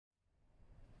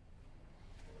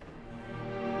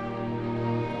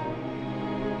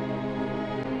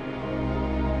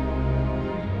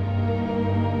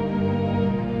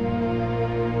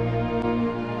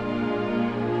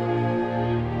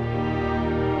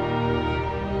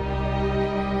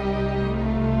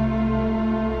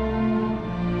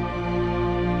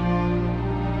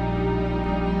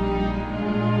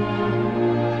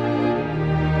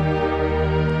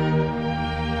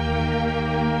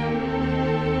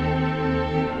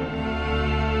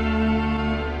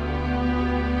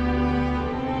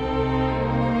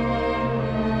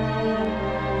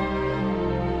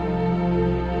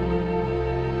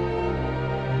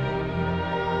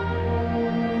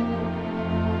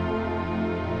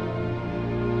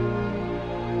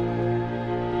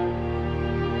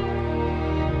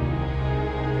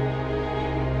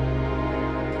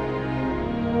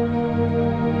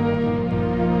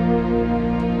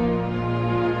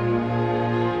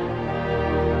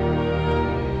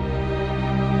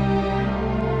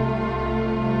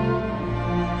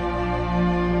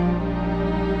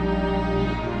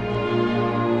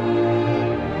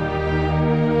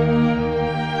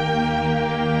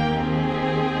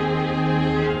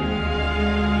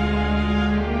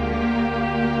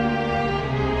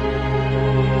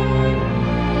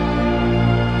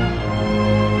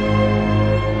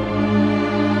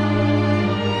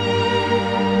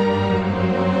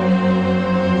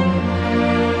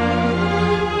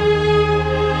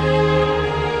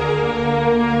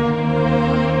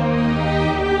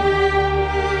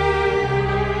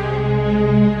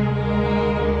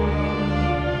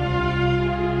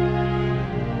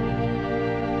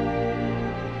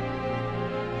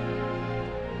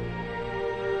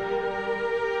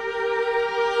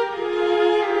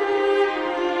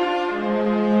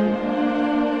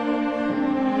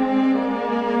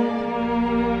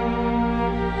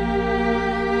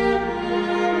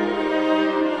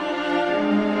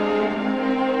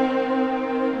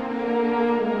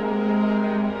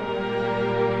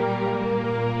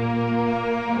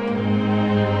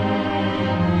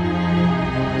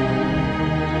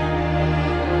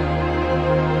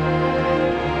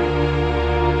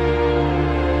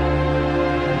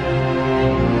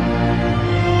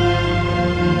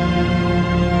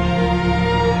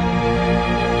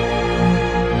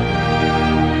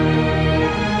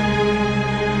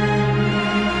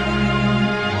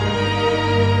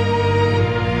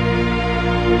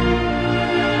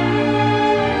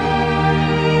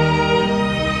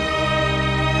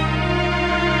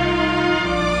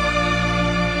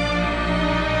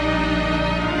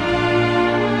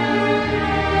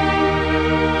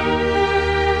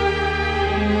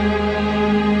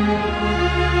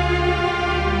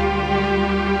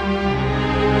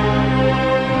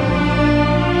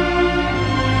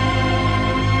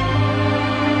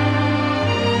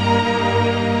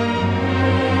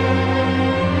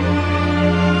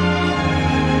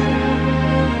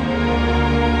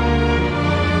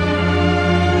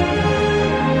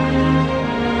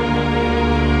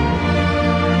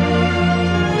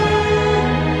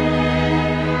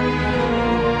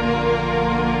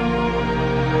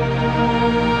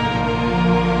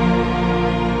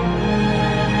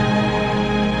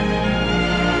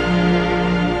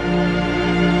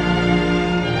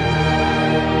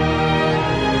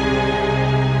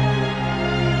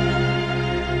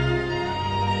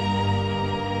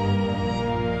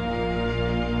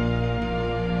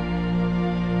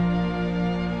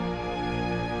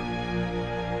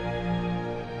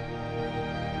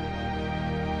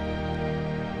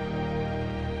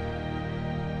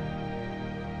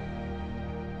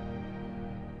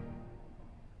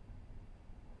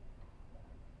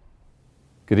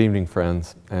Good evening,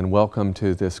 friends, and welcome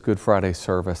to this Good Friday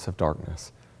service of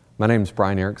darkness. My name is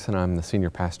Brian Erickson. I'm the senior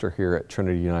pastor here at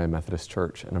Trinity United Methodist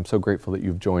Church, and I'm so grateful that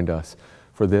you've joined us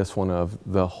for this one of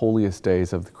the holiest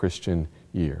days of the Christian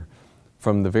year.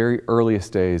 From the very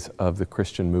earliest days of the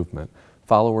Christian movement,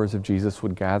 followers of Jesus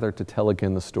would gather to tell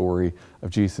again the story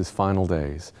of Jesus' final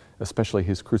days, especially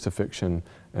his crucifixion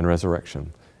and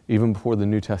resurrection. Even before the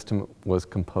New Testament was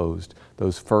composed,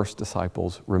 those first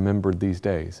disciples remembered these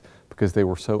days because they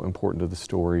were so important to the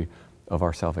story of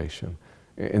our salvation.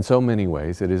 In so many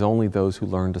ways, it is only those who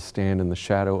learn to stand in the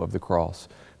shadow of the cross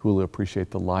who will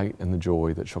appreciate the light and the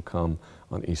joy that shall come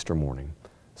on Easter morning.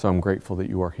 So I'm grateful that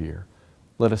you are here.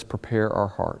 Let us prepare our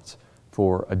hearts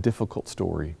for a difficult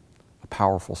story, a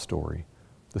powerful story,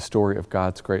 the story of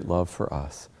God's great love for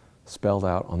us, spelled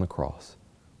out on the cross.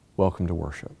 Welcome to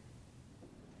worship.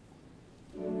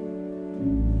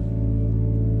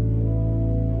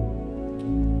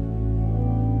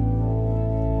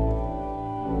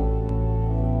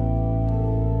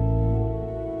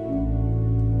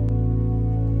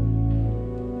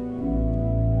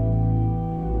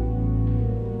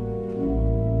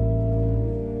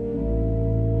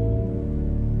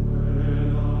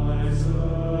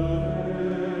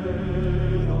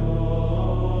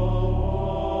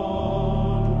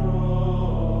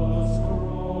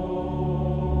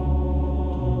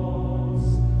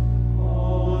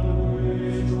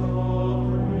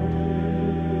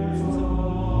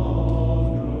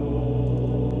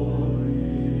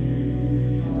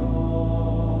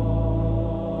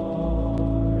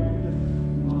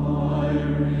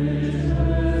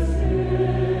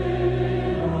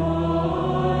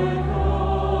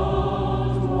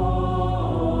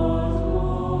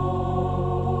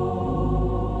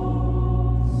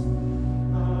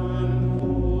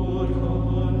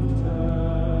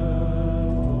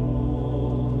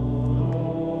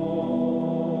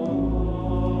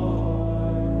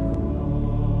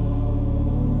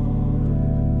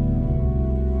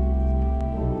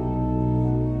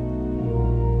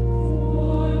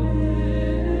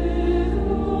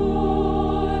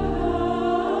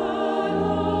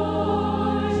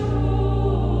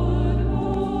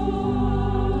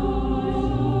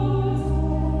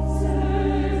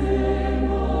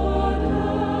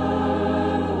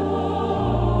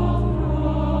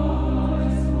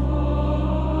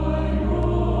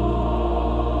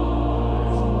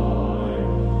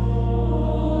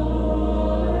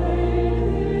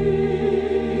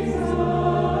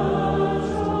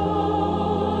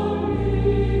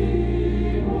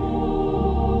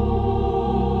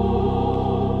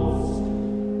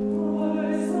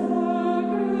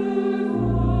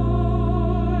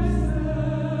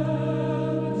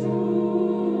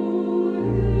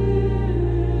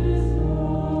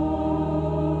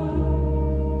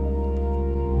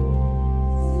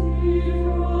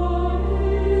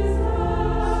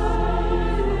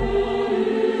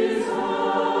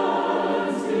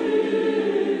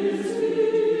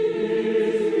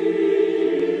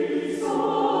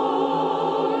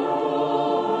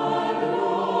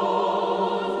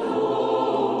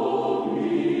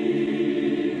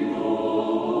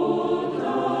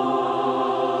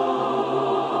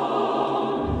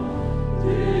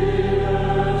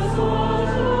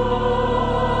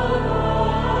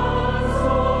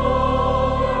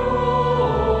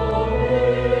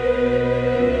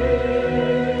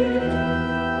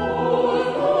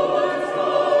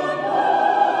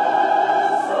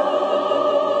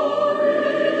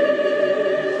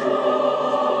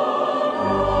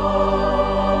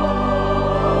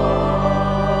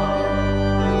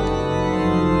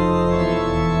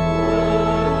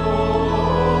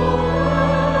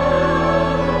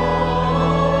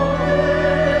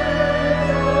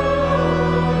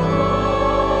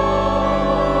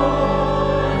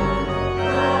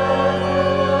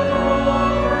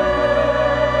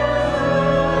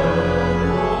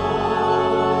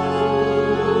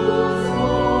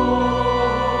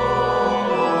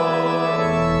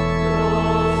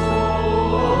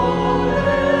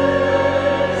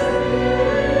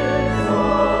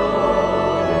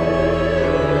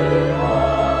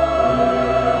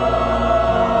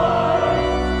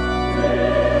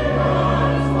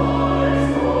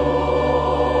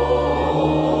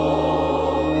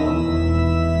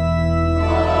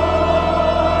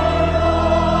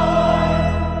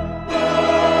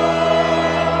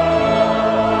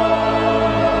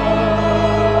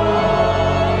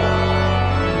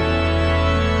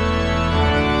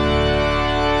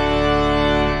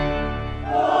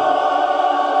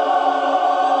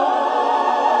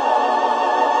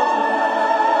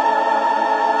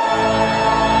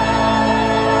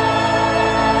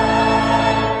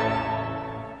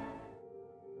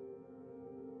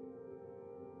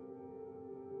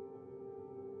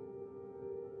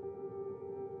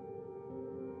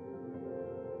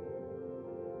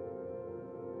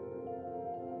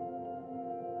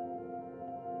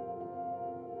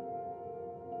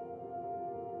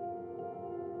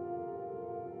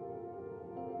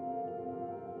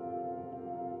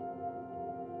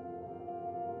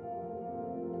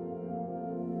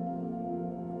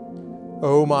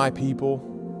 O my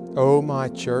people, O my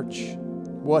church,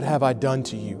 what have I done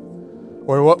to you?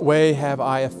 Or in what way have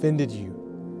I offended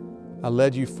you? I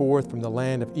led you forth from the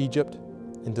land of Egypt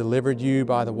and delivered you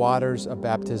by the waters of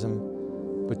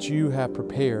baptism, but you have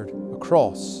prepared a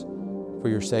cross for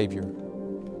your Savior.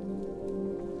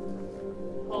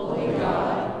 Holy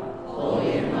God,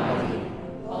 holy and mighty,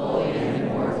 holy and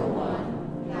immortal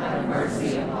one, have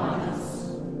mercy upon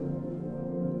us.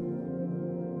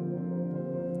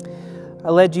 I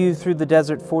led you through the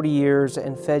desert 40 years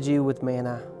and fed you with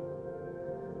manna.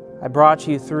 I brought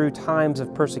you through times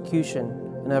of persecution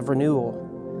and of renewal,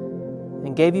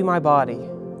 and gave you my body,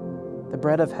 the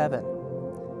bread of heaven,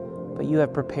 but you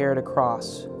have prepared a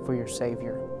cross for your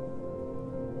Savior.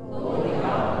 Holy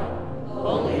God,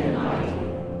 holy and mighty,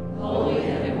 holy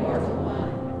and immortal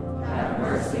one, have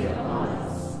mercy upon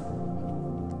us.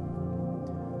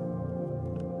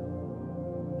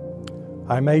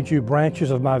 I made you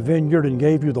branches of my vineyard and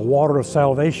gave you the water of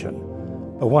salvation.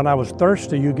 But when I was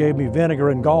thirsty, you gave me vinegar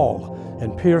and gall,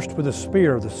 and pierced with a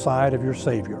spear the side of your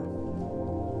Savior.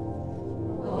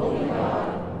 Holy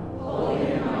God, holy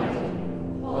and mighty,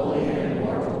 holy and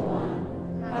immortal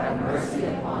one, have mercy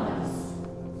upon us.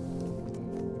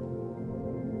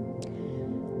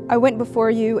 I went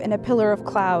before you in a pillar of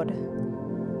cloud,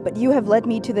 but you have led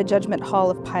me to the judgment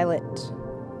hall of Pilate.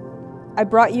 I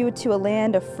brought you to a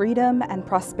land of freedom and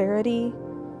prosperity,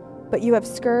 but you have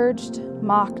scourged,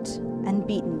 mocked, and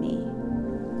beaten me.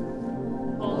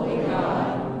 Holy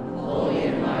God, holy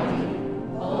and mighty,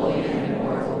 holy and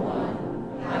immortal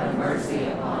one, have mercy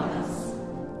upon us.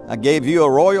 I gave you a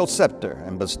royal scepter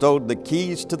and bestowed the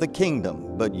keys to the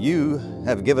kingdom, but you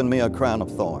have given me a crown of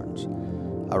thorns.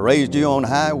 I raised you on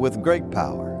high with great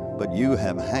power, but you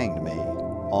have hanged me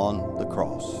on the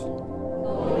cross.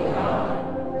 Holy God,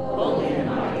 holy and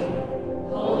mighty,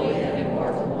 holy and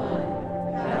immortal one,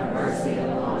 have mercy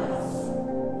upon us.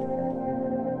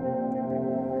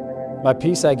 My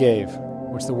peace I gave,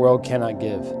 which the world cannot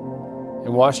give,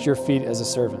 and washed your feet as a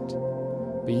servant.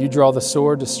 But you draw the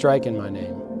sword to strike in my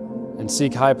name, and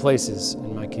seek high places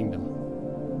in my kingdom.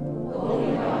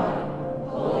 Holy God,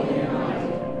 holy and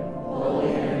mighty,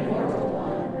 holy and immortal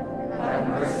one, have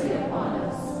mercy upon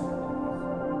us.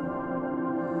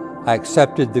 I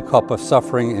accepted the cup of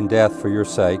suffering and death for your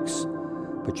sakes,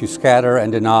 but you scatter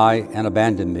and deny and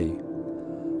abandon me.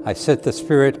 I sent the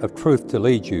Spirit of truth to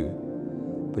lead you,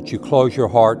 but you close your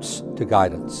hearts to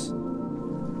guidance.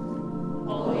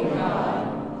 Holy God,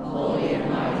 holy and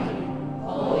mighty,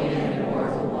 holy and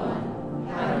immortal one,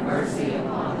 have mercy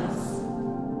upon us.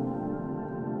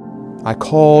 I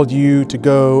called you to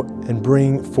go and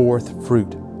bring forth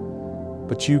fruit,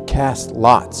 but you cast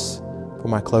lots for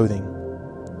my clothing.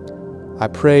 I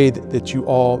prayed that you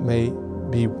all may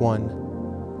be one,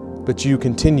 but you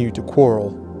continue to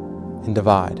quarrel and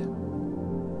divide.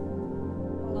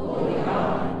 Holy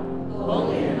God,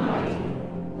 holy and mighty,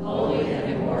 holy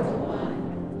and immortal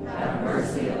one, have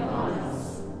mercy upon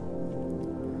us.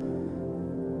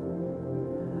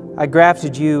 I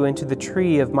grafted you into the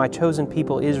tree of my chosen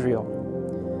people Israel,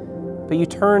 but you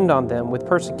turned on them with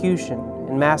persecution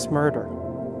and mass murder.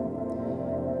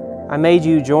 I made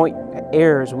you joint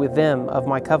heirs with them of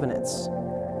my covenants,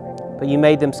 but you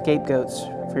made them scapegoats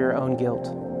for your own guilt.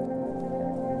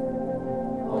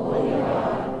 Holy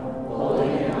God, holy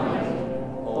and mighty,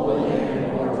 holy and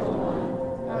immortal one,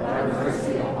 have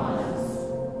mercy upon us.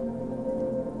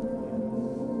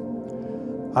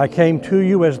 I came to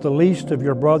you as the least of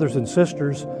your brothers and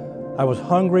sisters. I was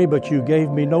hungry, but you gave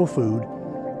me no food,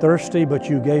 thirsty, but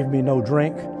you gave me no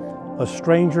drink, a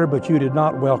stranger, but you did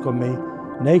not welcome me,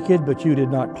 naked, but you did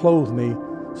not clothe me,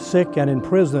 sick and in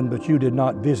prison, but you did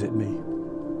not visit me.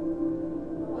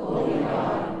 Holy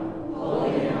God,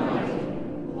 holy and mighty,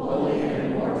 holy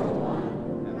and immortal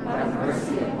one, have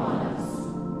mercy upon us.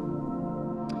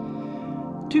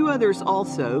 2 others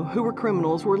also, who were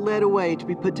criminals, were led away to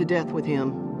be put to death with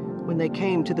him. When they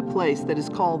came to the place that is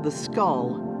called the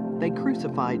Skull, they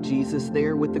crucified Jesus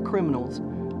there with the criminals,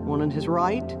 one on his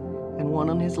right and one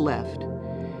on his left.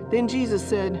 Then Jesus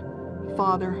said,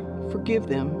 "Father, forgive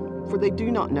them, for they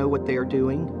do not know what they are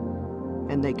doing."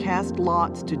 And they cast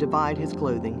lots to divide his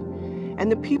clothing.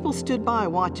 And the people stood by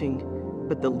watching,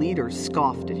 but the leaders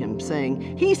scoffed at him, saying,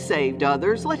 "He saved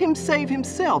others, let him save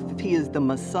himself if he is the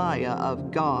Messiah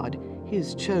of God,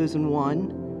 his chosen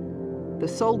one." The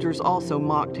soldiers also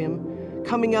mocked him,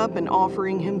 coming up and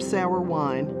offering him sour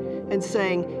wine, and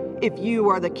saying, "If you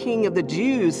are the king of the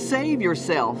Jews, save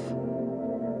yourself."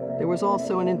 There was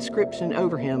also an inscription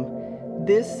over him,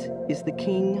 "This is the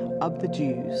King of the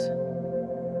Jews."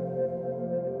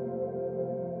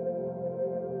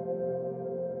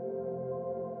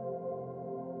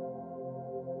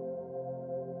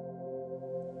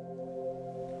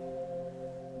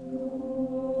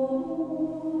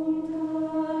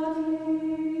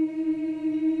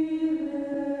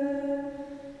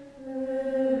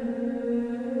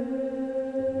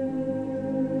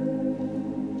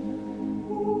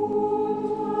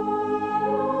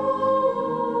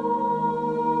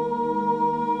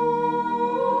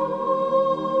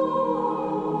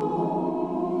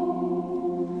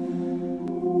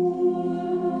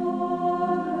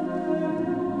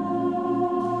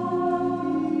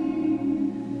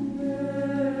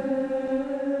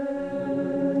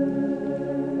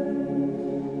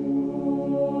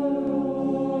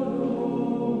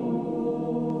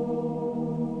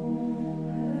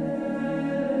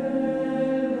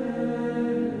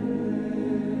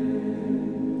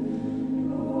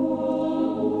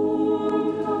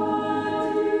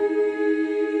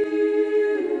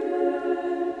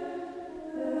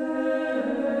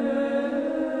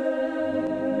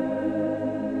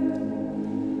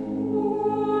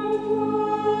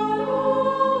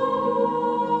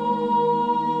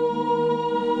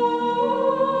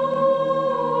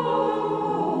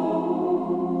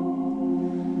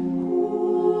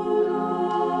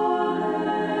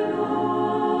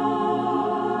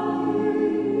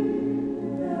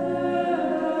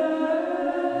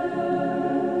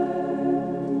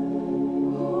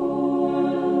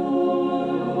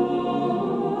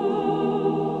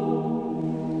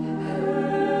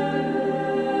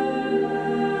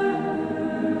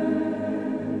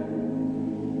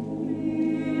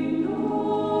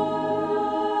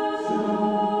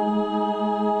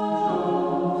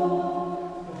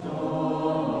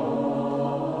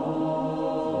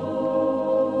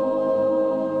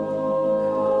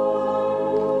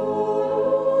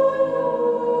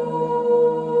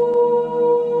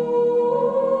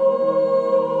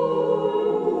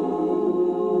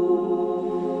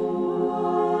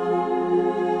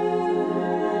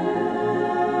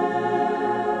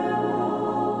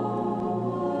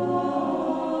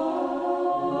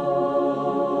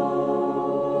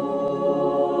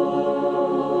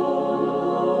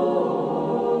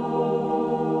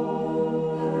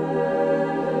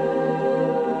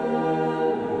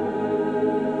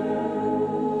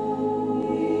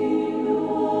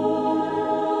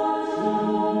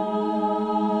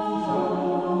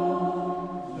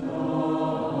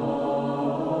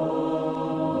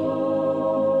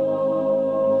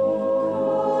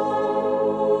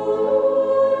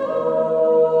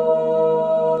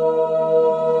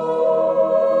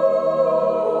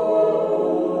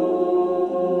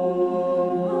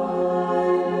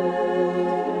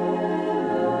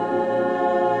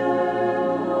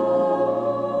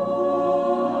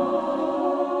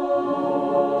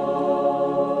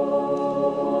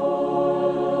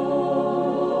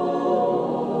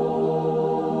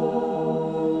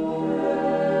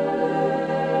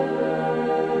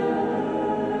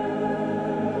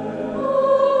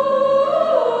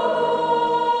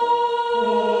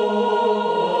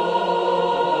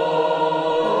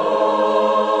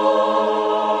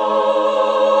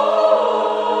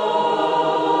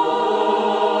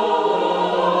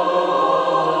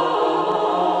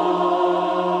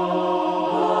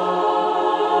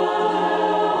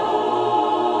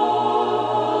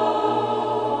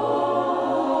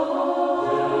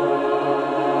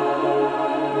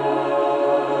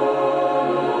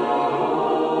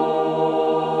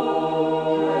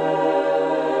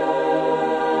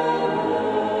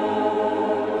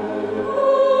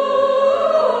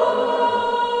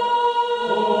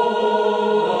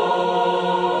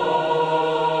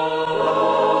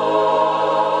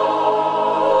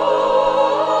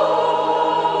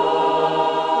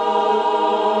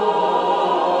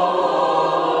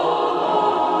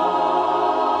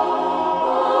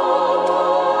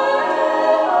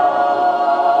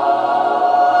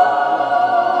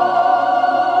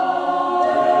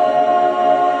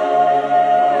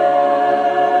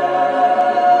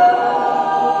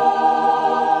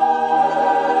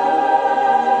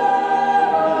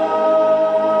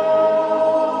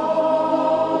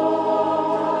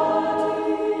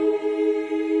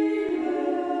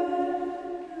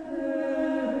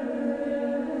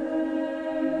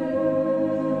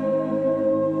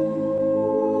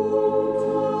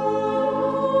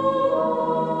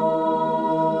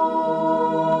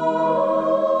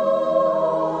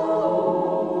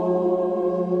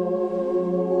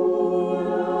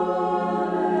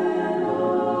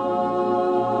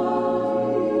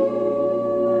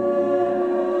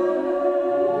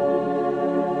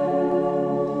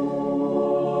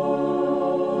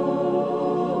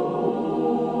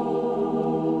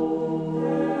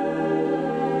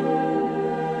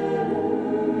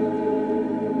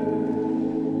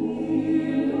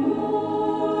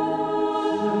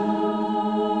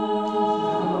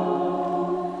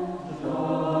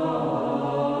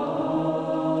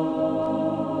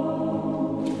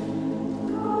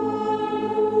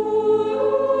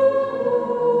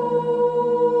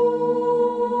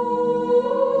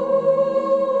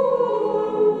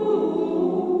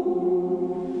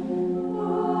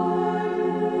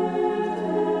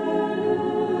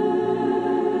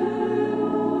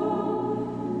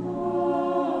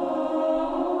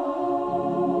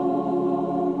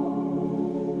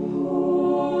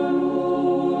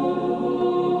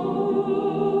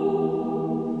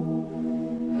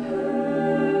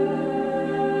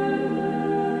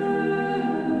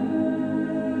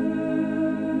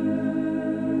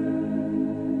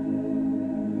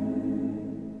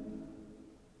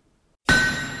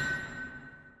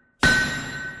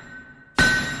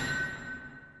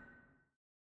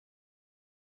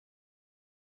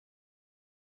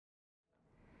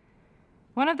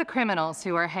 One of the criminals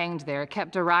who were hanged there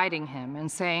kept deriding him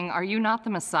and saying, "Are you not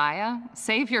the Messiah?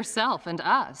 Save yourself and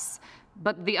us."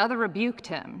 But the other rebuked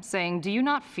him, saying, "Do you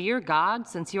not fear God,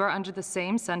 since you are under the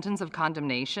same sentence of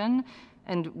condemnation?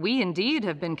 And we indeed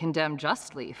have been condemned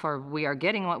justly, for we are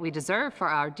getting what we deserve for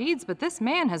our deeds, but this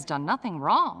man has done nothing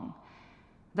wrong."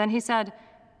 Then he said,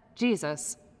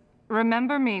 "Jesus,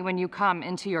 remember me when you come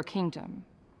into your kingdom."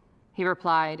 He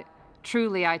replied,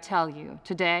 "Truly I tell you,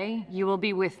 today you will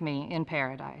be with me in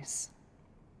paradise."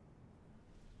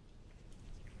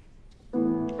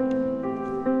 Oh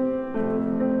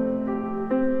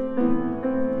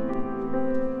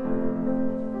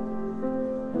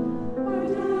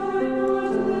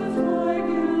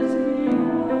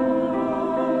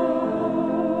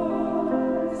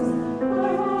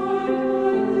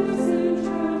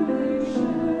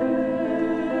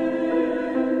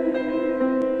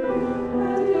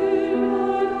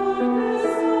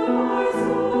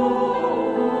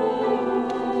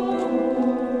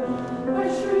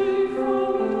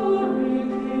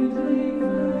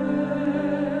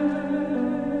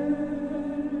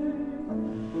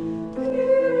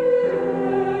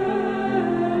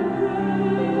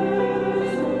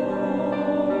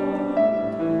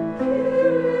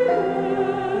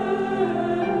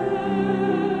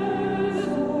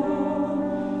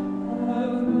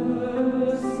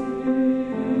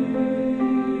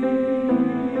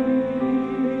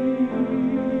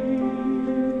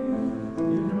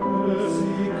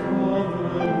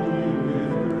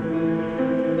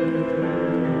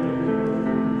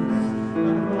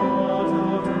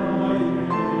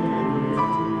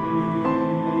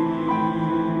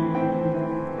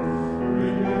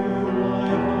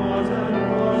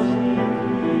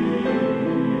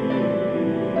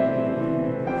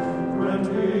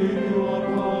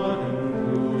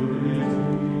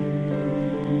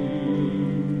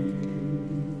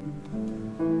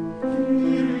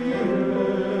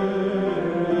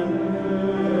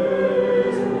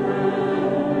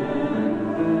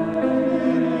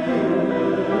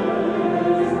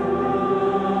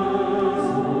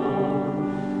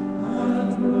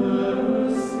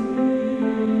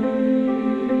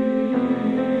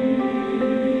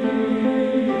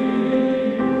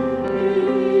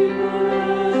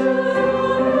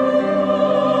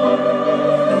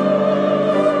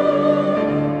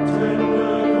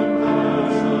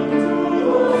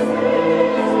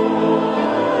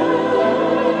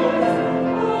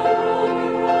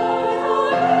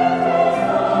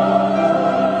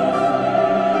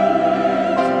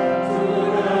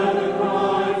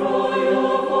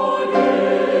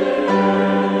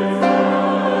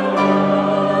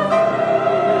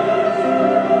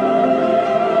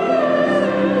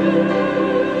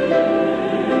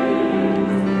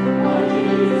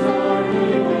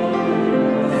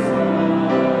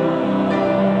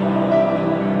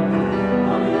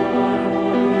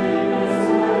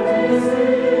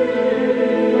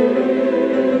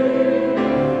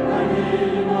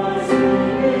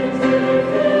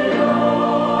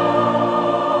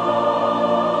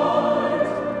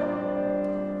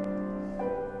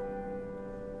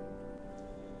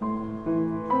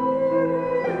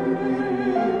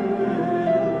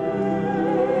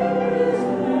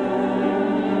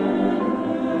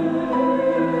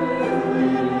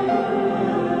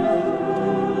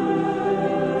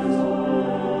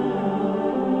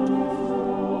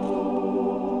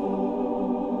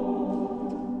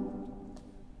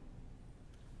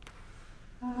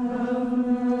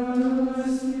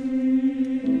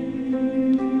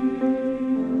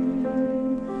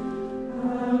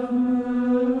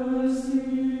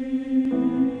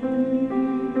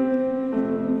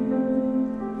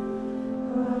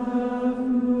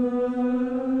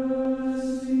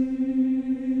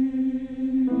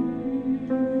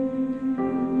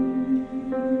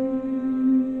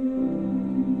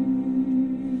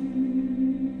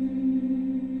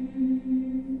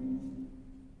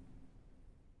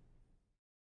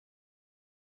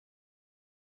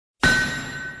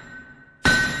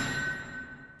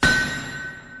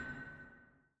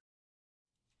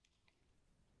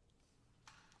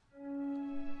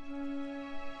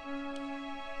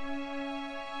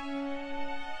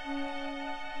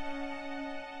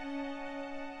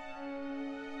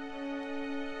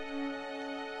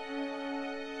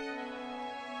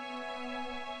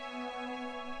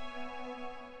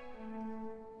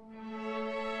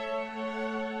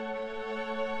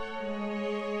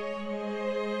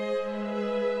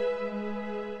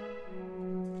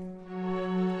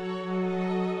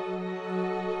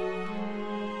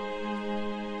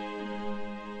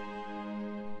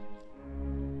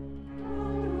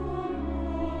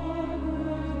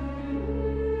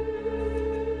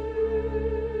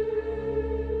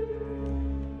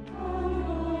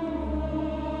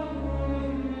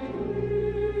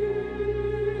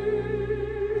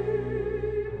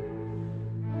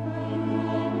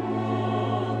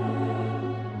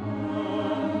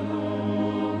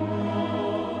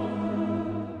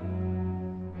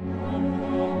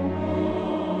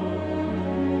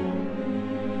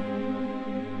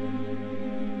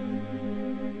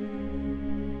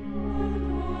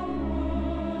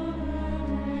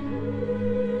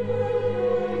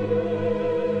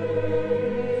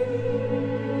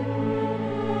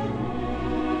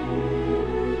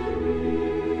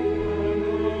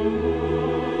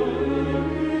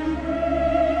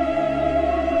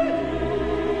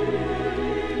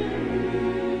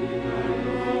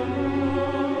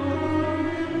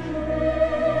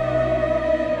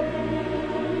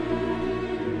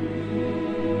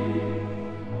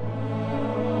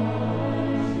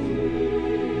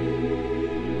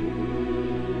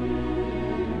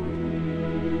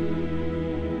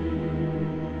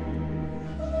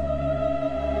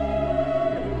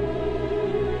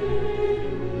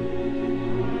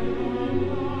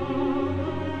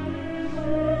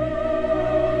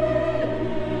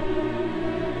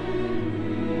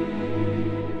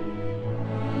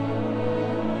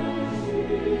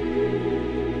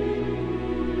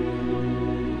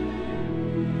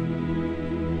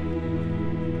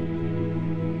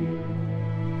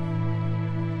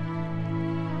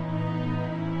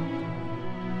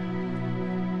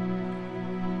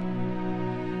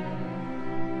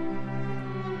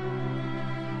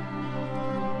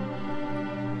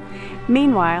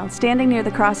Meanwhile, standing near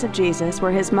the cross of Jesus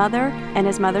were his mother and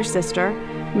his mother's sister,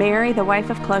 Mary, the wife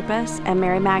of Clopas, and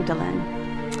Mary Magdalene.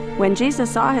 When Jesus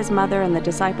saw his mother and the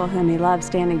disciple whom he loved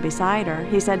standing beside her,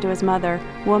 he said to his mother,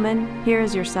 "Woman, here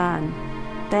is your son."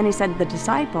 Then he said to the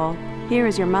disciple, "Here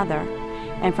is your mother."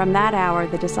 And from that hour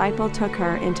the disciple took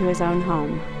her into his own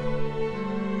home.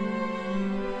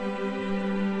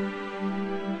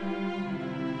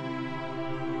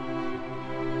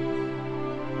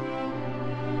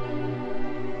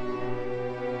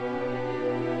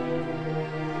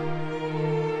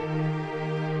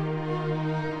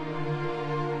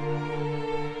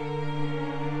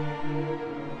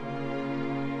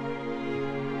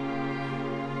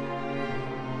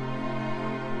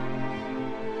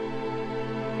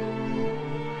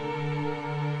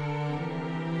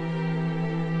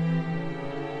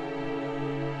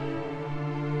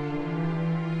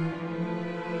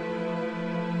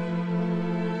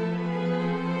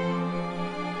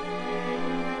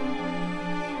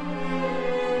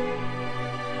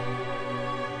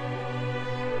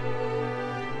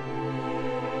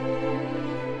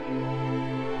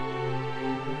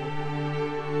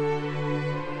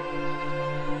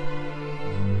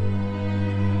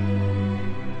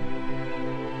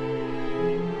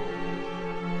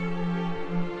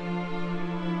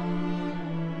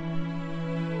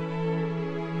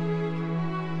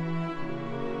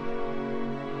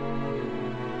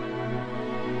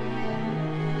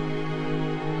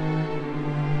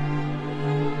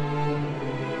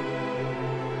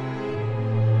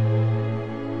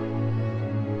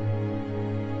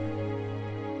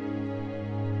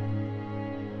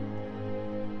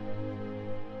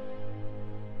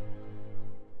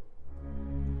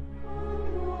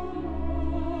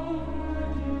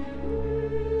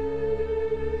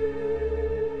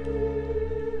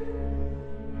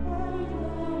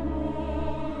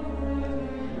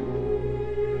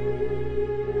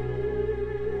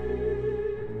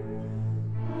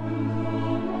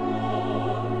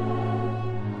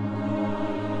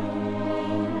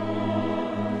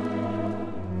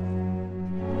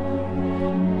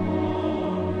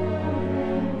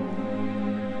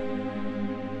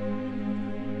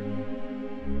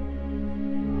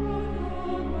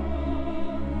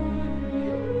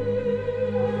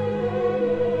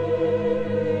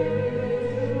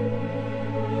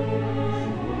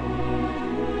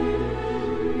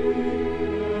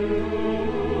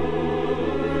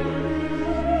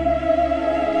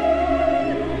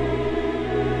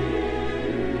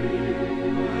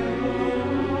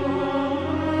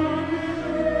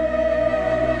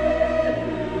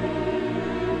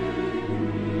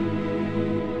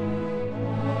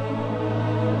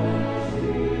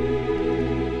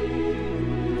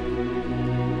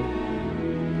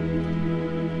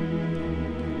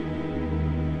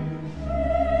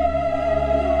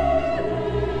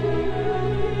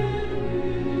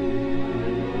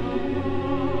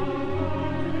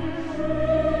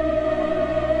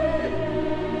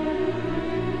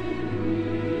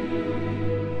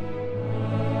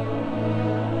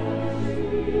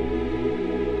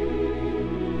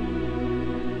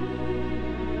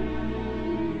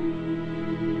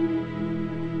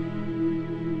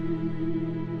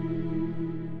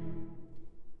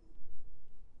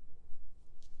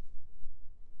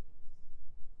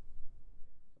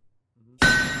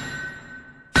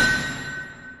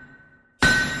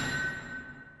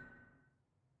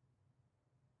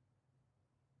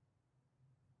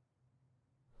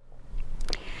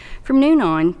 From noon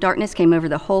on, darkness came over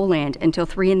the whole land until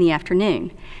 3 in the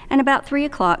afternoon. And about 3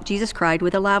 o'clock, Jesus cried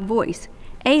with a loud voice,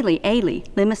 "Eli, Eli,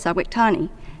 lema sabachthani?"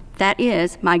 That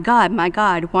is, my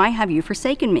God, why have you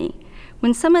forsaken me?"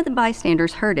 When some of the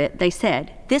bystanders heard it, they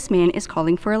said, "This man is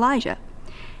calling for Elijah."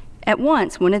 At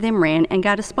once, one of them ran and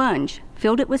got a sponge,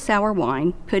 filled it with sour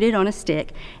wine, put it on a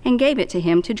stick, and gave it to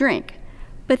him to drink.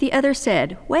 But the others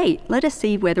said, "Wait, let us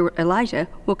see whether Elijah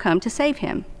will come to save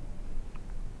him."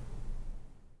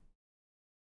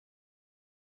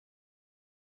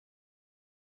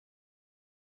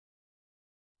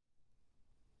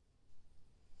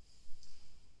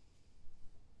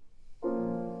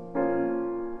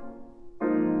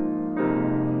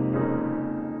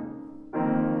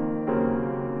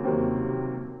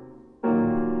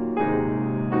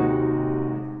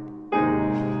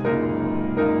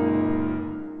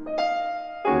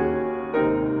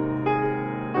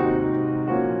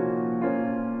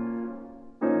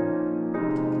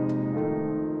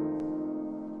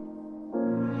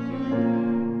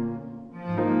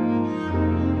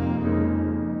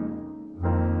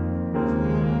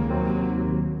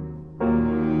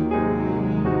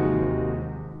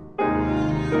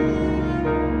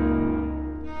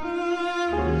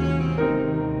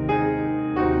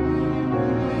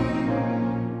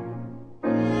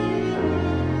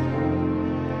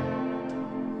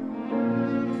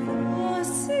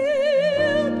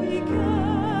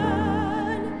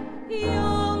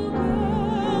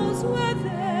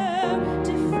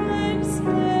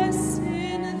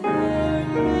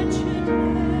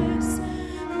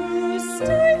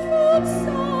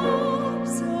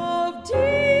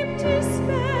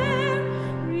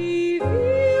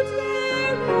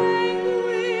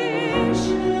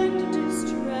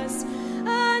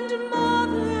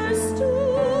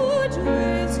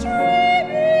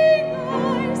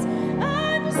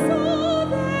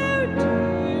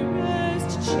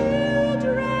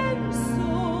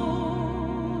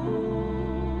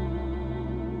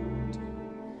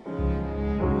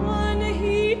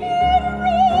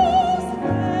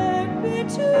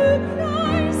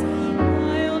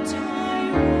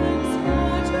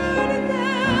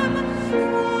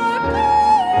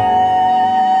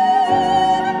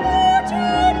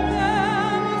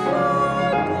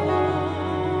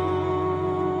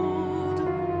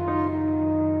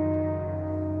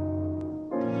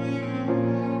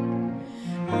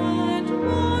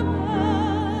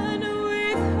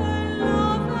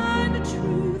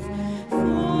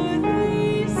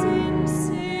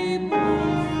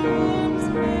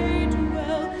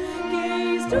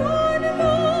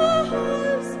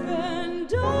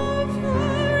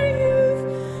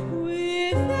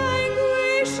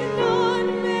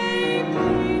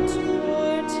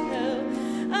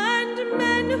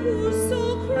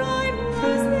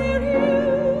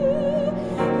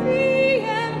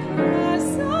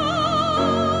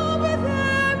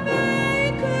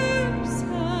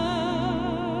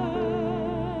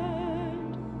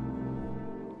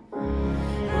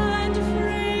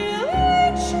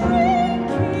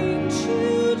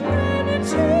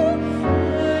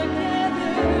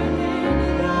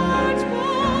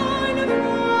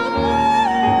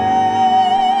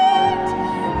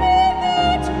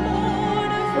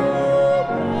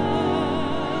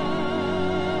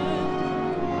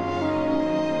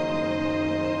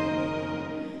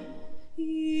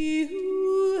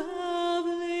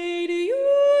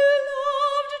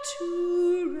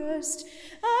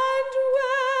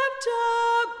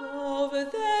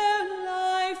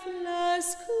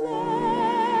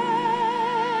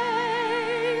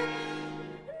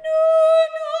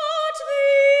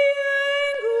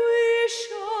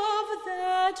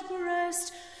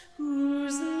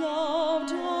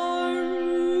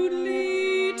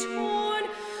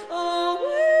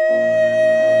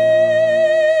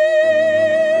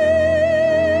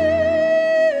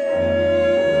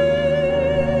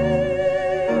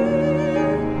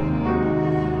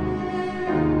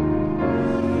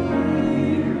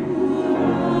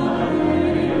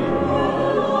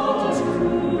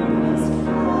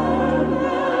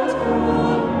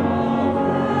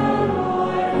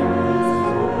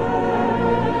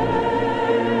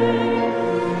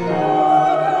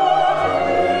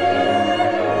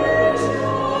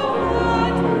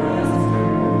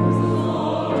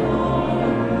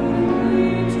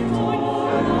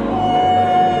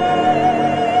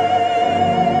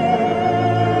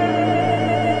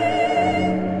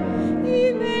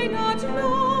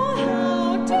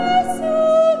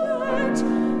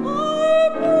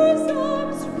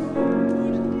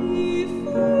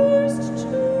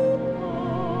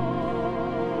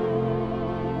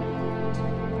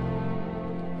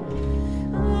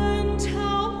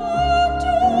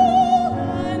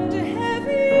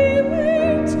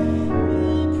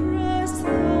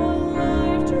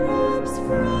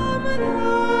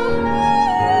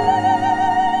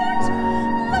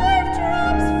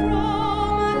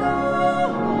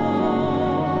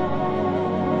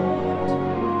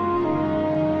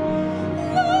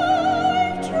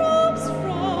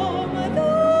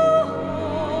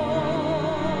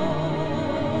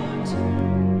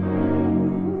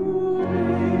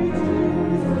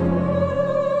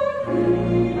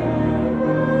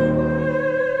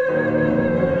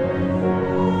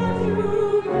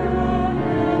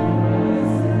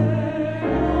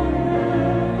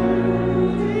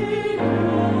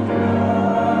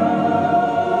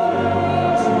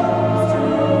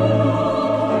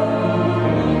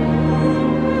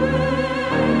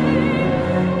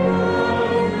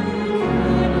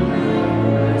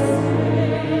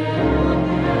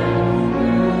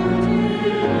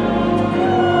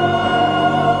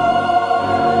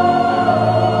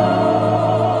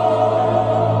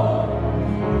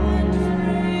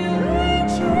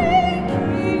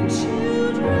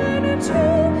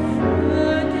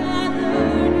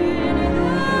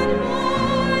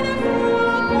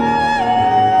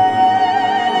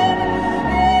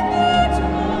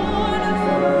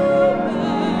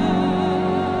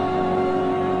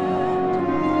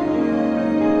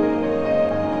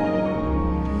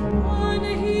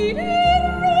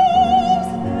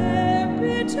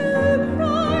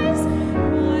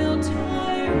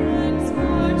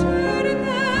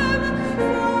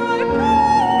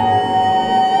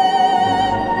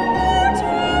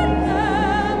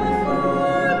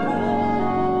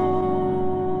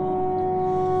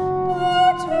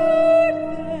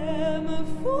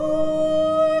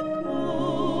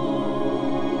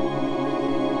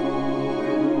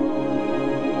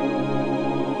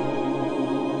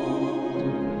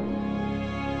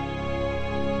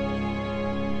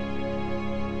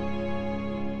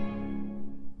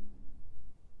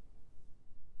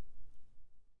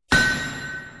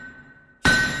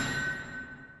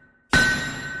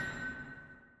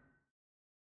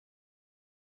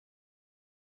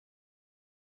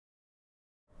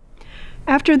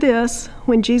 After this,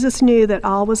 when Jesus knew that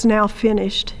all was now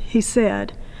finished, he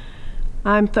said,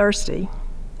 "I'm thirsty."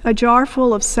 A jar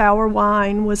full of sour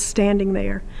wine was standing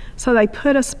there, so they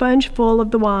put a sponge full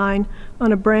of the wine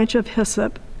on a branch of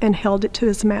hyssop and held it to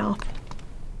his mouth.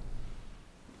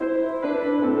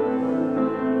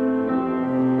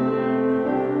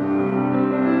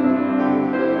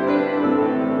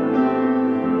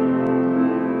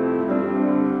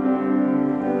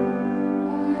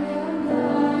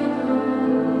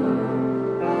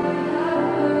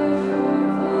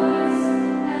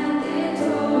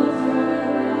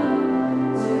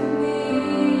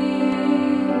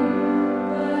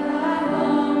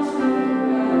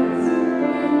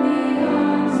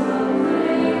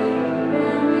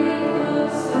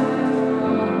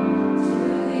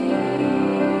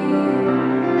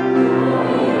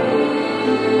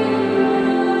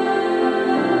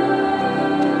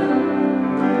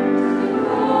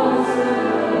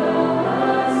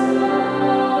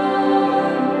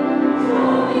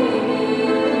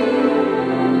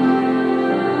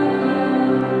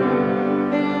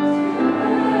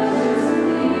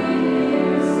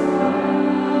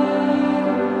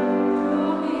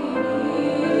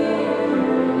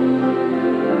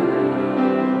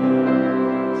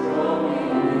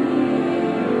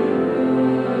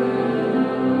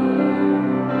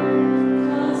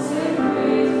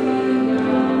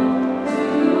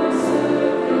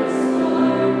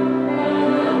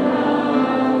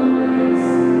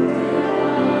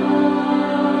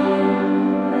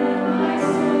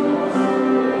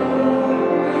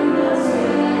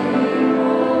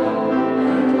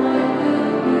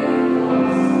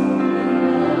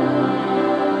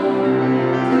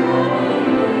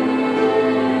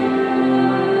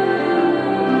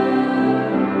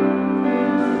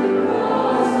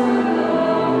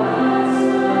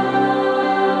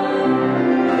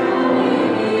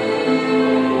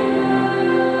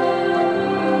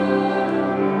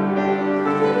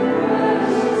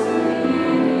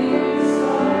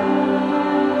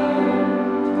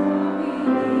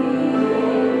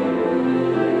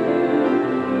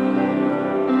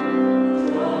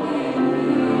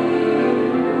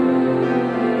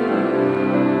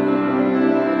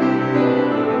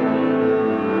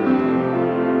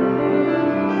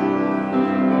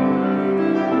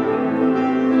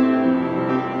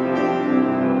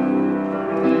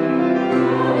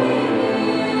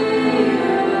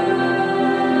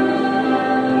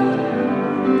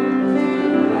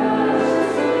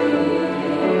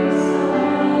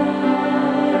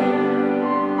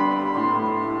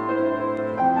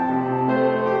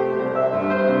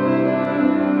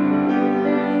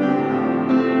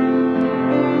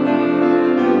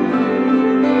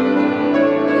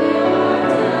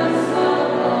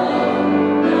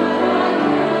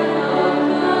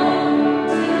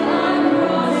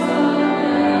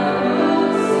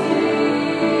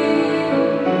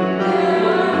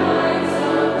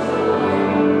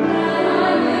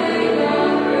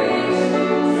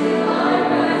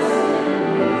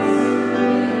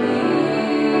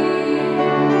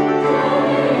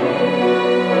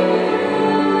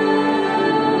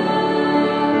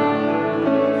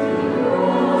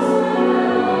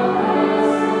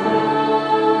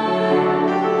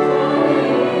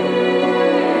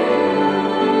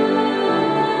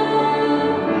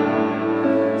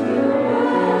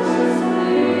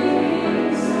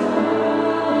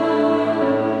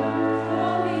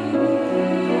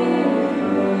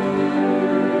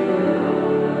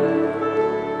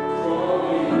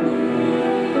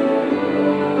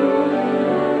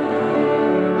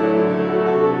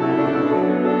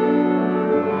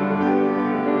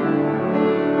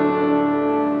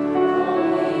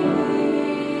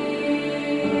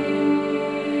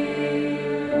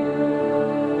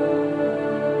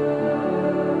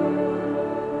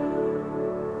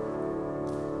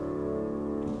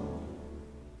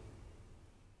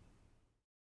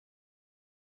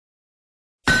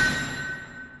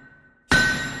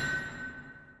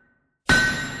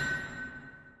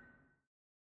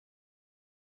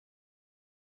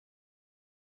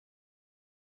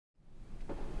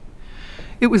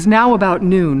 It was now about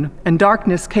noon, and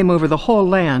darkness came over the whole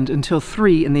land until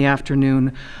 3 in the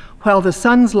afternoon, while the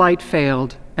sun's light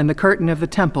failed and the curtain of the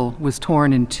temple was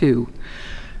torn in two.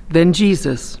 Then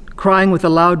Jesus, crying with a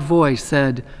loud voice,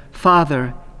 said,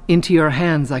 "Father, into your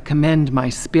hands I commend my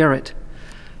spirit."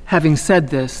 Having said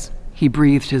this, he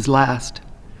breathed his last.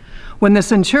 When the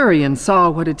centurion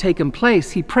saw what had taken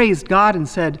place, he praised God and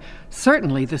said,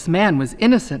 "Certainly this man was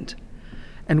innocent."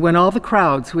 And when all the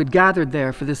crowds who had gathered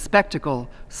there for this spectacle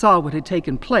saw what had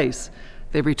taken place,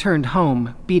 they returned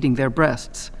home, beating their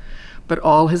breasts. But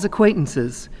all his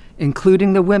acquaintances,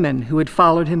 including the women who had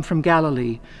followed him from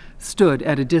Galilee, stood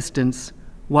at a distance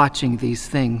watching these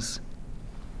things.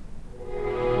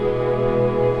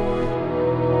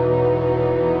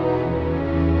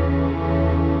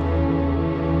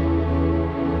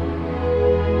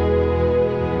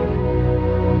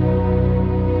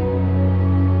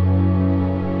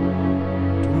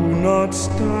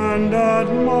 Stand at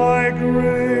my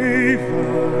grave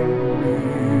and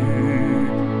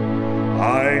weep.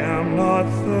 I am not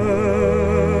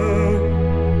there,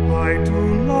 I do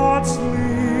not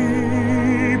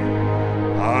sleep.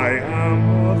 I am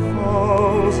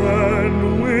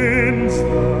 1,000 winds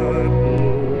that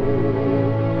blow.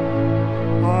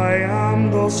 I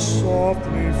am the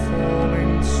softly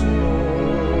falling snow.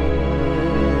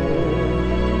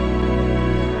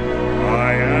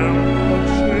 I am the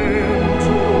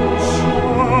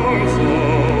showers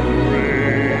of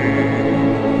rain.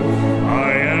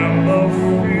 I am the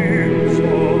fields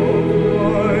of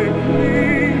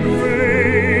ripening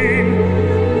grain.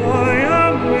 I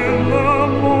am in the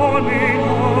morning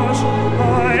hush.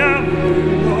 I am in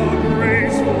the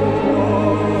graceful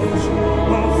rush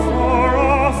of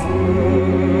far-off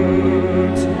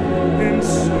birds in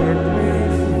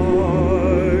circling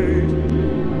flight.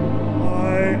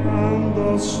 I am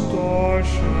the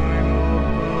starshine of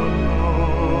the night.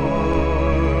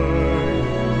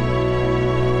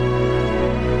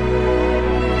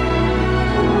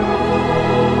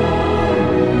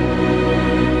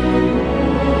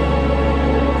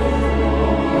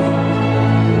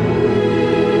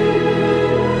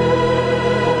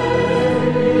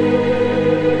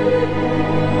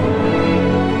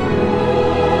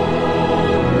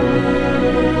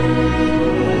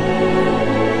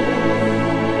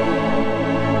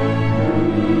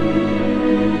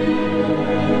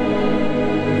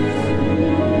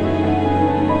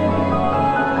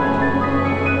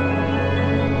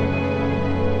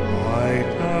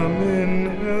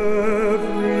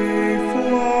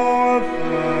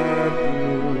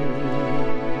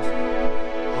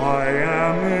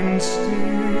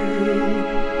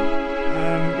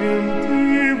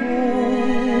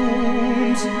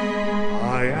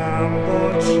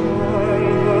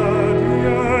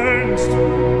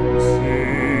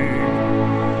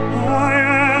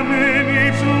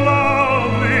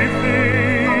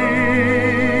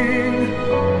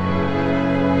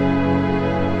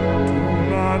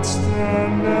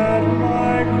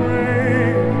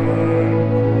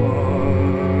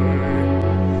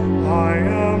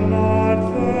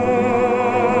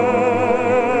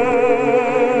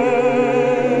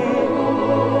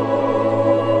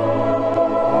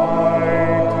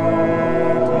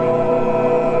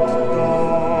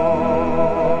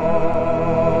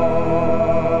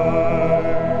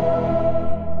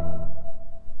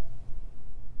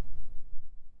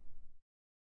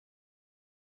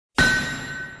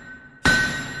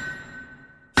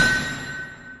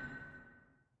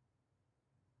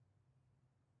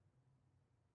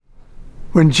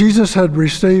 When Jesus had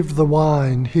received the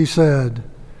wine, he said,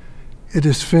 "It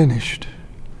is finished."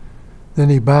 Then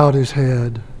he bowed his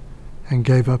head and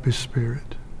gave up his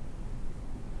spirit.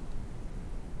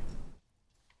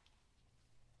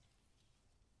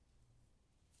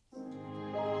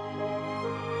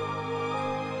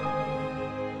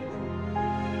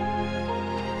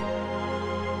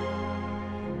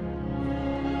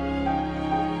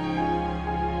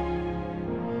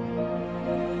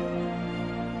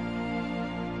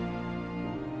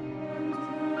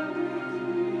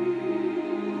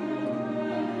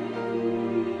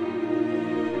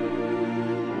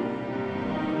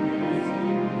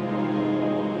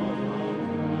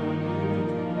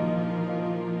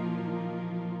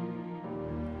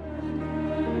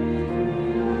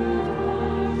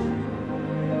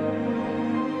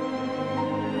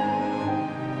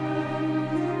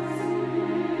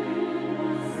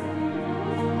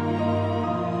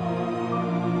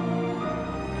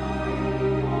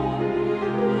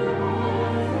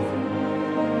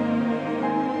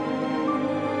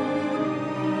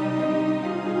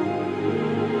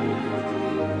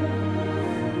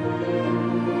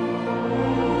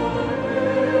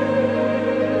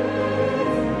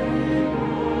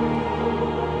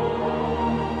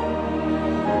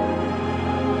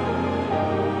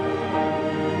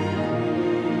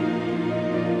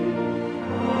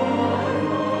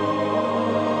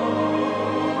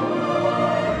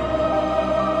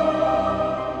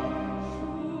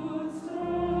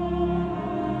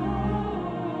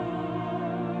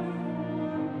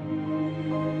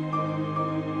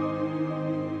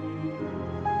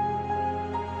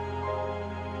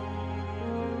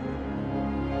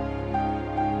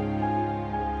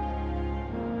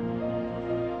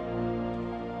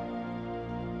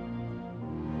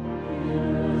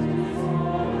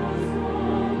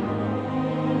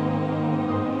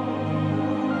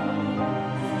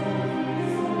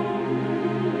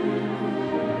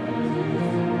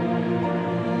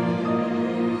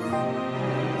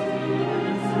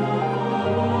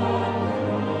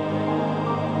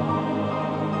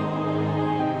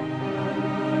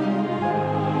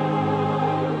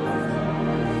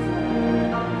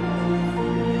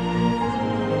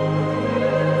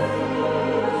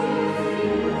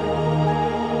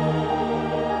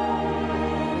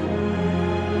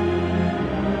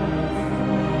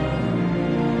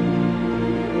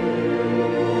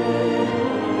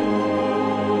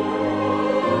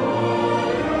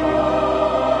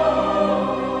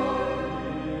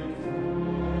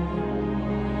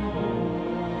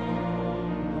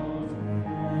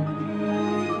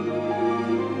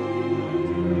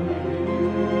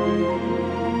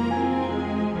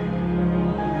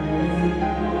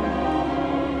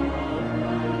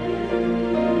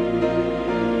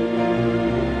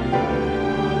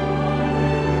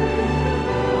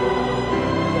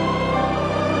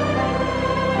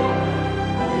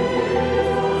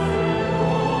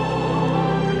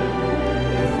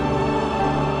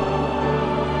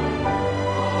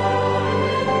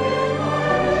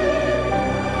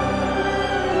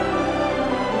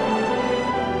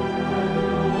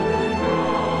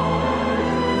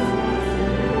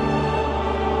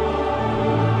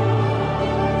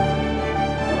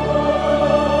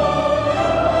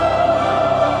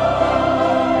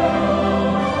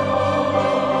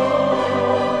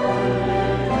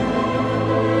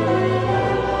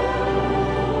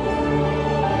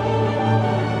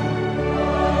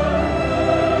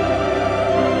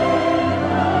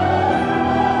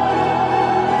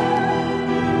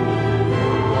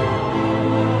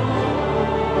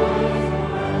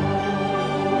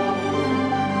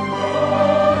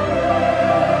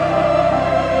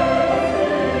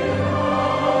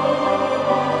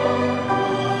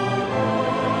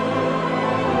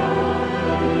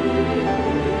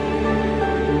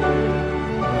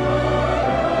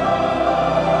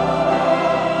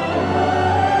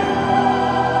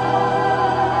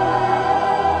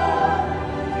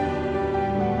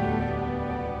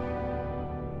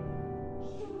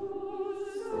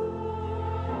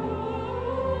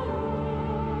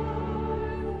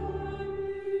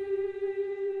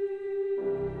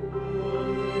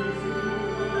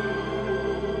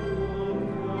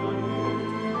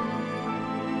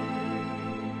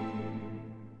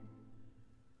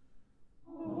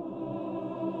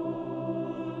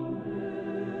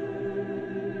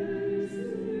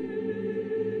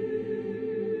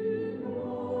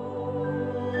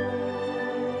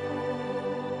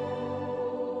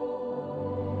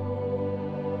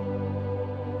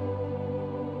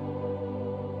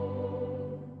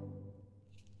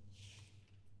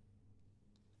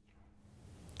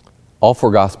 All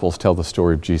four Gospels tell the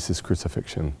story of Jesus'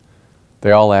 crucifixion.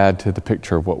 They all add to the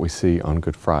picture of what we see on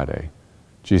Good Friday.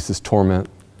 Jesus' torment,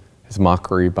 his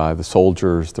mockery by the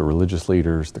soldiers, the religious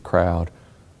leaders, the crowd.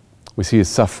 We see his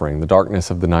suffering, the darkness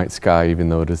of the night sky, even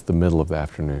though it is the middle of the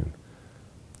afternoon.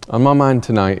 On my mind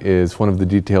tonight is one of the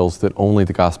details that only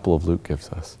the Gospel of Luke gives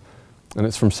us. And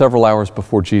it's from several hours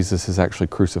before Jesus is actually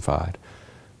crucified.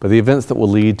 But the events that will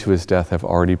lead to his death have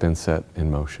already been set in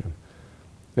motion.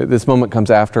 This moment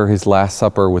comes after his last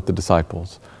supper with the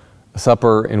disciples, a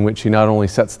supper in which he not only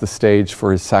sets the stage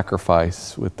for his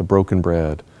sacrifice with the broken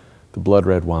bread, the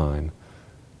blood-red wine,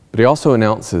 but he also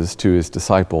announces to his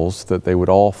disciples that they would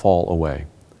all fall away,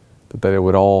 that they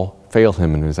would all fail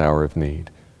him in his hour of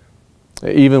need.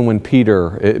 Even when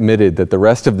Peter admitted that the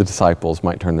rest of the disciples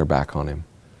might turn their back on him,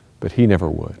 but he never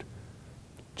would.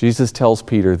 Jesus tells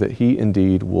Peter that he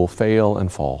indeed will fail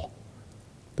and fall,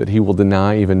 that he will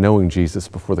deny even knowing Jesus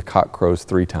before the cock crows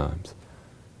 3 times,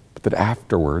 but that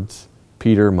afterwards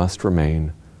Peter must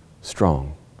remain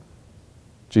strong.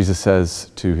 Jesus says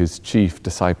to his chief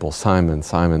disciple, Simon,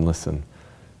 Simon, listen.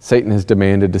 Satan has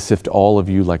demanded to sift all of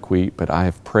you like wheat, but I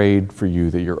have prayed for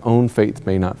you that your own faith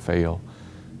may not fail,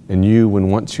 and you, when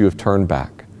once you have turned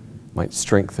back, might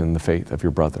strengthen the faith of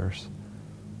your brothers.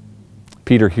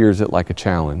 Peter hears it like a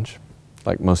challenge,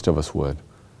 like most of us would,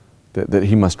 that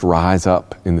he must rise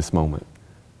up in this moment,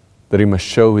 that he must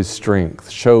show his strength,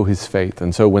 show his faith.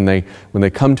 And so when they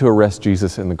come to arrest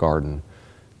Jesus in the garden,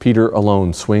 Peter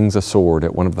alone swings a sword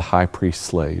at one of the high priest's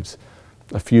slaves,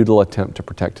 a futile attempt to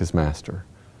protect his master.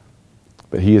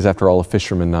 But he is, after all, a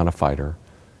fisherman, not a fighter.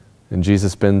 And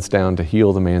Jesus bends down to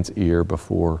heal the man's ear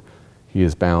before he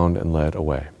is bound and led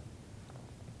away.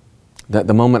 That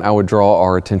the moment I would draw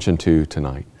our attention to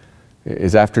tonight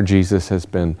is after Jesus has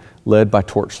been led by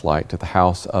torchlight to the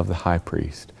house of the high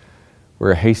priest, where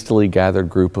a hastily gathered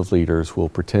group of leaders will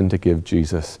pretend to give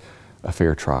Jesus a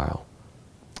fair trial.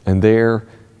 And there,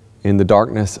 in the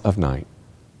darkness of night,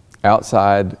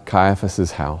 outside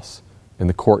Caiaphas' house, in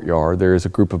the courtyard, there is a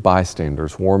group of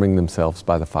bystanders warming themselves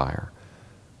by the fire.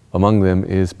 Among them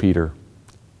is Peter,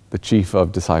 the chief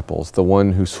of disciples, the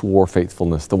one who swore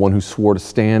faithfulness, the one who swore to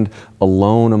stand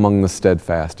alone among the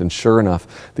steadfast. And sure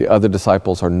enough, the other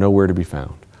disciples are nowhere to be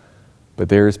found. But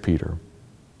there is Peter,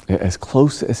 as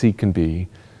close as he can be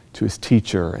to his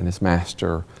teacher and his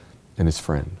master and his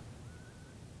friend.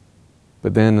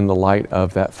 But then in the light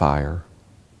of that fire,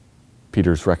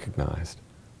 Peter's recognized.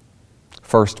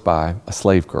 First by a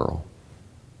slave girl.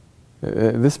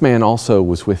 This man also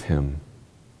was with him,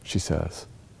 she says.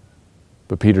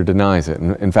 But Peter denies it.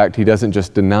 And in fact, he doesn't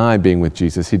just deny being with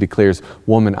Jesus. He declares,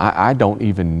 woman, I don't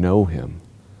even know him.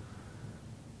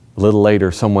 A little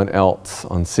later, someone else,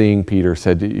 on seeing Peter,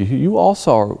 said, you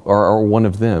also are one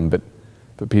of them. But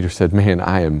Peter said, man,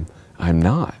 I am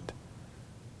not.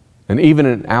 And even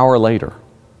an hour later,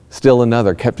 still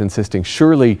another kept insisting,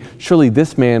 surely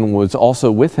this man was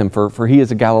also with him, for he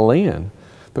is a Galilean.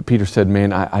 But Peter said,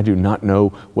 man, I do not know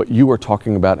what you are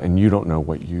talking about, and you don't know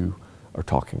what you are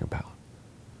talking about.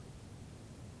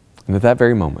 And at that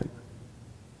very moment,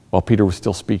 while Peter was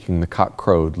still speaking, the cock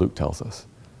crowed, Luke tells us.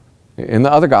 In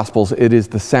the other Gospels, it is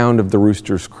the sound of the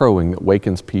rooster's crowing that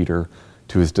wakens Peter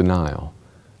to his denial,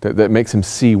 that makes him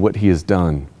see what he has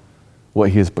done,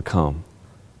 what he has become.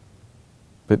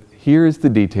 But here is the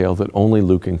detail that only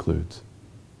Luke includes.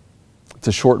 It's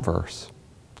a short verse,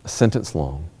 a sentence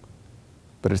long,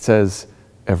 but it says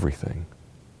everything.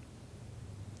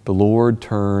 The Lord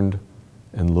turned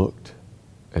and looked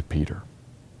at Peter.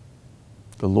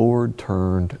 The Lord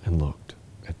turned and looked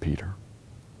at Peter.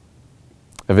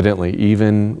 Evidently,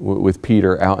 even with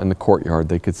Peter out in the courtyard,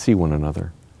 they could see one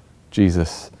another,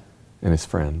 Jesus and his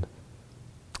friend.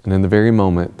 And in the very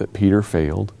moment that Peter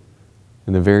failed,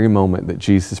 in the very moment that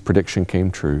Jesus' prediction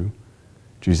came true,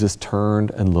 Jesus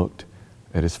turned and looked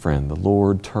at his friend. The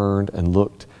Lord turned and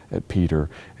looked at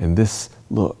Peter, and this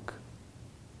look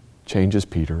changes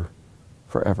Peter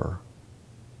forever.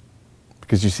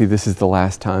 Because you see, this is the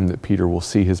last time that Peter will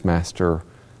see his master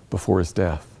before his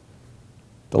death,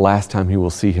 the last time he will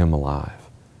see him alive.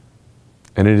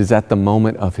 And it is at the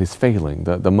moment of his failing,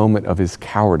 the moment of his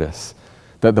cowardice,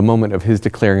 the moment of his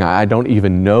declaring, I don't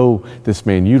even know this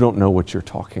man, you don't know what you're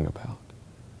talking about,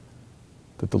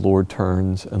 that the Lord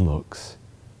turns and looks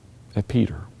at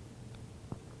Peter.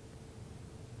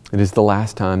 It is the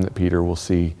last time that Peter will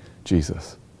see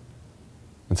Jesus.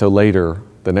 And so later,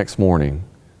 the next morning,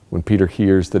 when Peter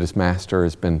hears that his master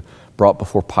has been brought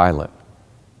before Pilate,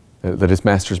 that his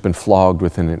master has been flogged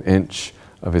within an inch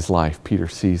of his life, Peter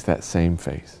sees that same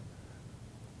face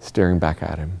staring back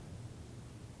at him.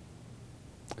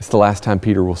 It's the last time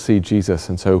Peter will see Jesus.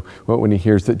 And so when he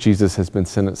hears that Jesus has been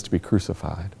sentenced to be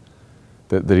crucified,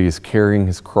 that he is carrying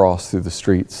his cross through the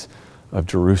streets of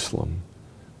Jerusalem.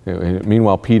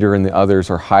 Meanwhile, Peter and the others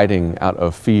are hiding out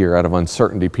of fear, out of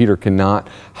uncertainty. Peter cannot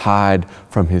hide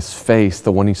from his face,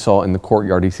 the one he saw in the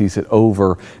courtyard. He sees it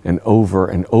over and over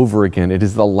and over again. It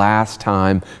is the last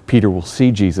time Peter will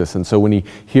see Jesus. And so when he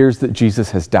hears that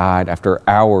Jesus has died after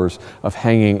hours of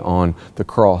hanging on the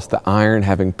cross, the iron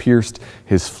having pierced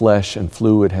his flesh and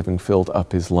fluid having filled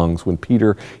up his lungs, when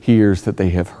Peter hears that they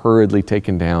have hurriedly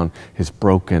taken down his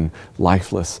broken,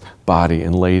 lifeless body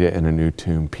and laid it in a new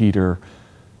tomb, Peter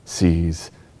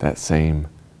sees that same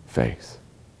face.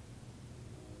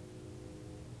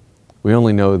 We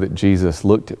only know that Jesus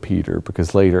looked at Peter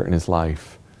because later in his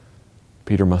life,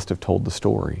 Peter must have told the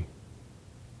story.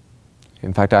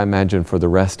 In fact, I imagine for the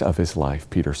rest of his life,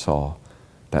 Peter saw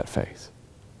that face.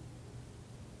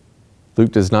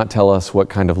 Luke does not tell us what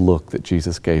kind of look that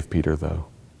Jesus gave Peter, though,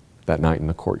 that night in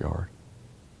the courtyard.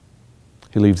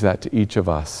 He leaves that to each of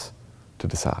us to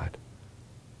decide.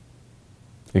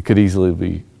 It could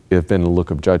easily have been a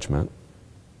look of judgment.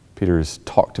 Peter has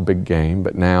talked a big game,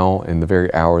 but now, in the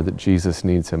very hour that Jesus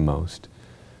needs him most,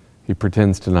 he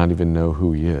pretends to not even know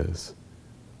who he is.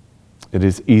 It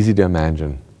is easy to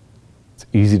imagine, it's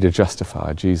easy to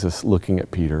justify Jesus looking at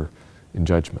Peter in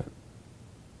judgment.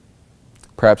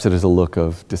 Perhaps it is a look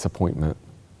of disappointment.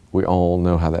 We all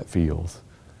know how that feels,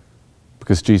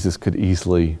 because Jesus could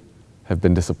easily have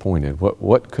been disappointed.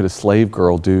 What could a slave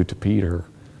girl do to Peter?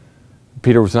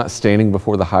 Peter was not standing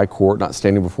before the high court, not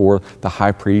standing before the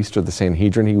high priest or the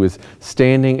Sanhedrin. He was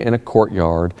standing in a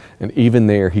courtyard, and even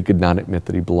there he could not admit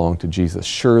that he belonged to Jesus.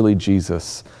 Surely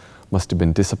Jesus must have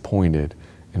been disappointed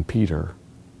in Peter.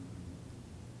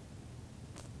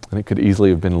 And it could easily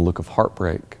have been a look of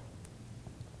heartbreak,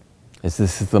 as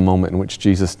this is the moment in which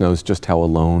Jesus knows just how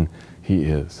alone he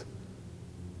is,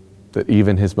 that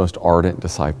even his most ardent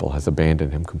disciple has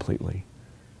abandoned him completely.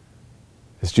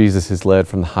 As Jesus is led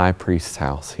from the high priest's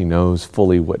house, he knows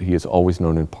fully what he has always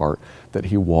known in part, that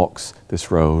he walks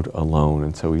this road alone.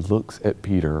 And so he looks at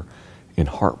Peter in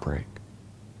heartbreak.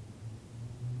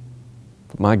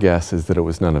 But my guess is that it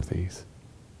was none of these.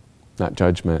 Not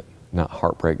judgment, not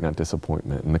heartbreak, not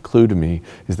disappointment. And the clue to me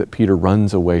is that Peter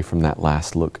runs away from that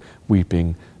last look,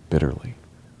 weeping bitterly.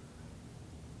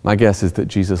 My guess is that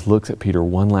Jesus looks at Peter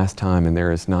one last time, and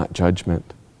there is not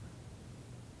judgment.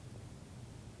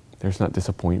 There's not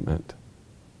disappointment.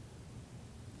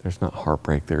 There's not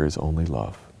heartbreak. There is only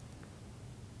love.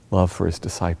 Love for his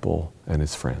disciple and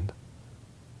his friend.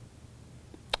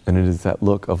 And it is that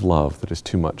look of love that is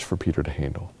too much for Peter to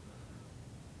handle.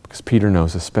 Because Peter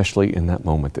knows, especially in that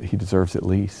moment, that he deserves at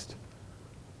least.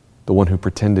 The one who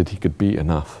pretended he could be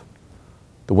enough.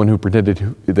 The one who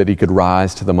pretended that he could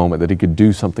rise to the moment, that he could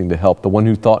do something to help. The one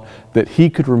who thought that he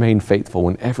could remain faithful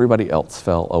when everybody else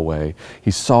fell away.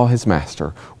 He saw his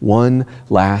master one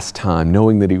last time,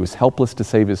 knowing that he was helpless to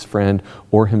save his friend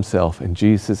or himself, and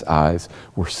Jesus' eyes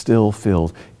were still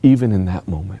filled, even in that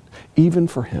moment, even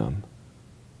for him,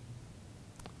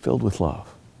 filled with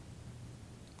love.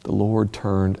 The Lord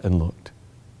turned and looked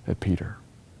at Peter.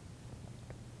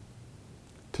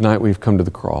 Tonight we've come to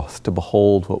the cross to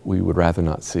behold what we would rather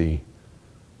not see.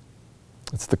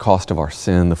 It's the cost of our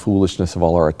sin, the foolishness of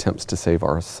all our attempts to save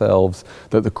ourselves,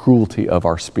 the cruelty of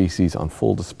our species on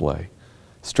full display,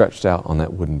 stretched out on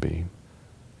that wooden beam.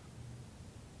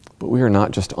 But we are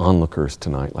not just onlookers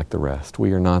tonight like the rest.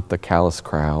 We are not the callous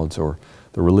crowds or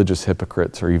the religious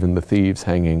hypocrites or even the thieves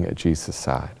hanging at Jesus'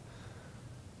 side.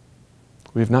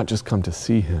 We have not just come to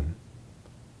see him.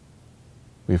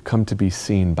 We have come to be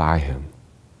seen by him.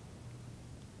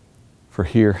 For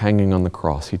here, hanging on the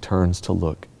cross, he turns to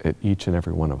look at each and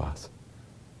every one of us.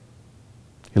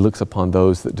 He looks upon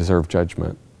those that deserve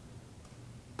judgment,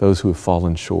 those who have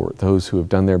fallen short, those who have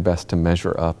done their best to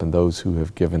measure up, and those who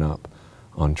have given up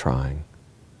on trying.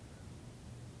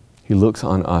 He looks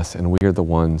on us, and we are the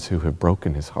ones who have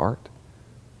broken his heart.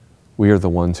 We are the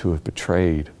ones who have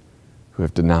betrayed, who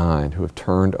have denied, who have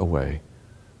turned away.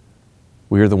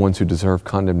 We are the ones who deserve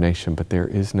condemnation, but there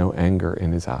is no anger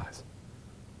in his eyes.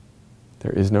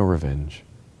 There is no revenge.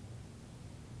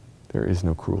 There is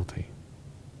no cruelty.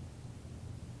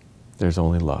 There's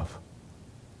only love.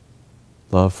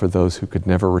 Love for those who could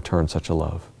never return such a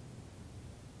love.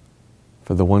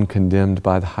 For the one condemned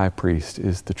by the high priest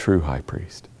is the true high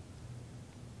priest.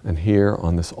 And here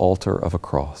on this altar of a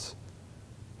cross,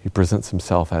 he presents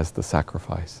himself as the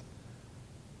sacrifice,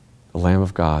 the Lamb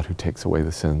of God who takes away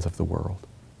the sins of the world.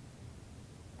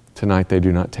 Tonight they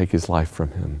do not take his life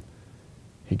from him.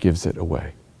 He gives it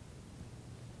away.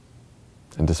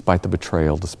 And despite the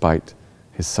betrayal, despite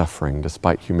his suffering,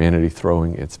 despite humanity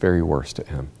throwing its very worst at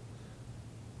him.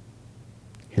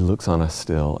 He looks on us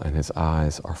still, and his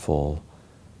eyes are full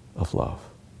of love.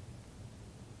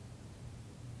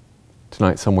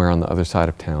 Tonight, somewhere on the other side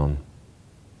of town,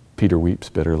 Peter weeps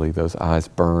bitterly, those eyes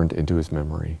burned into his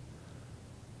memory,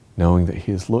 knowing that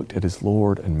he has looked at his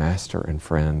Lord and Master and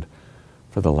friend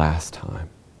for the last time.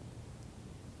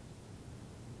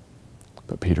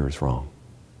 But Peter is wrong.